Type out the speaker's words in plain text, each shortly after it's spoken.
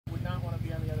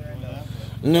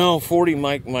No, 40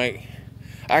 mic.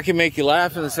 I can make you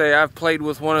laugh and say I've played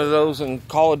with one of those in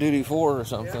Call of Duty 4 or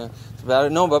something. That's about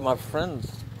it. No, but my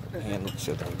friends handle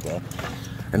shit like that.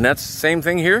 And that's the same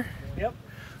thing here? Yep.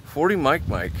 40 mic.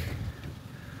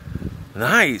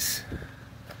 Nice.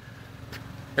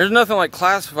 There's nothing like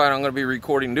classified I'm going to be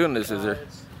recording doing this, is there?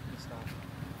 It's not.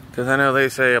 Because I know they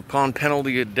say upon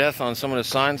penalty of death on some of the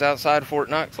signs outside Fort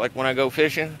Knox, like when I go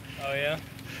fishing. Oh, yeah?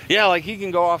 Yeah, like you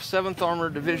can go off 7th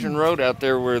Armored Division Road out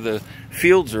there where the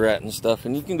fields are at and stuff,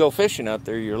 and you can go fishing out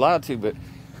there, you're allowed to, but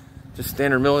just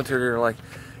standard military are like,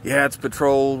 yeah, it's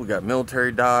patrolled, we got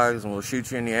military dogs, and we'll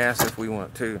shoot you in the ass if we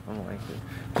want to. I'm like,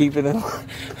 keep it in.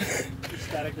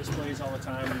 Static displays all the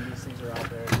time when these things are out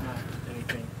there. It's not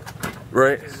anything.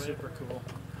 Right. It's super cool.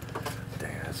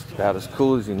 Dang, that's about as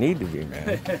cool as you need to be,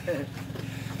 man.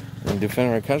 And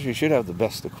defending our country should have the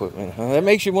best equipment. Huh? That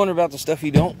makes you wonder about the stuff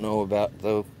you don't know about,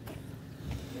 though.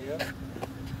 Yep.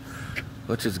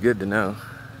 Which is good to know.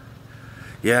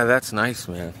 Yeah, that's nice,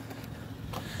 man.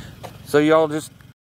 So y'all just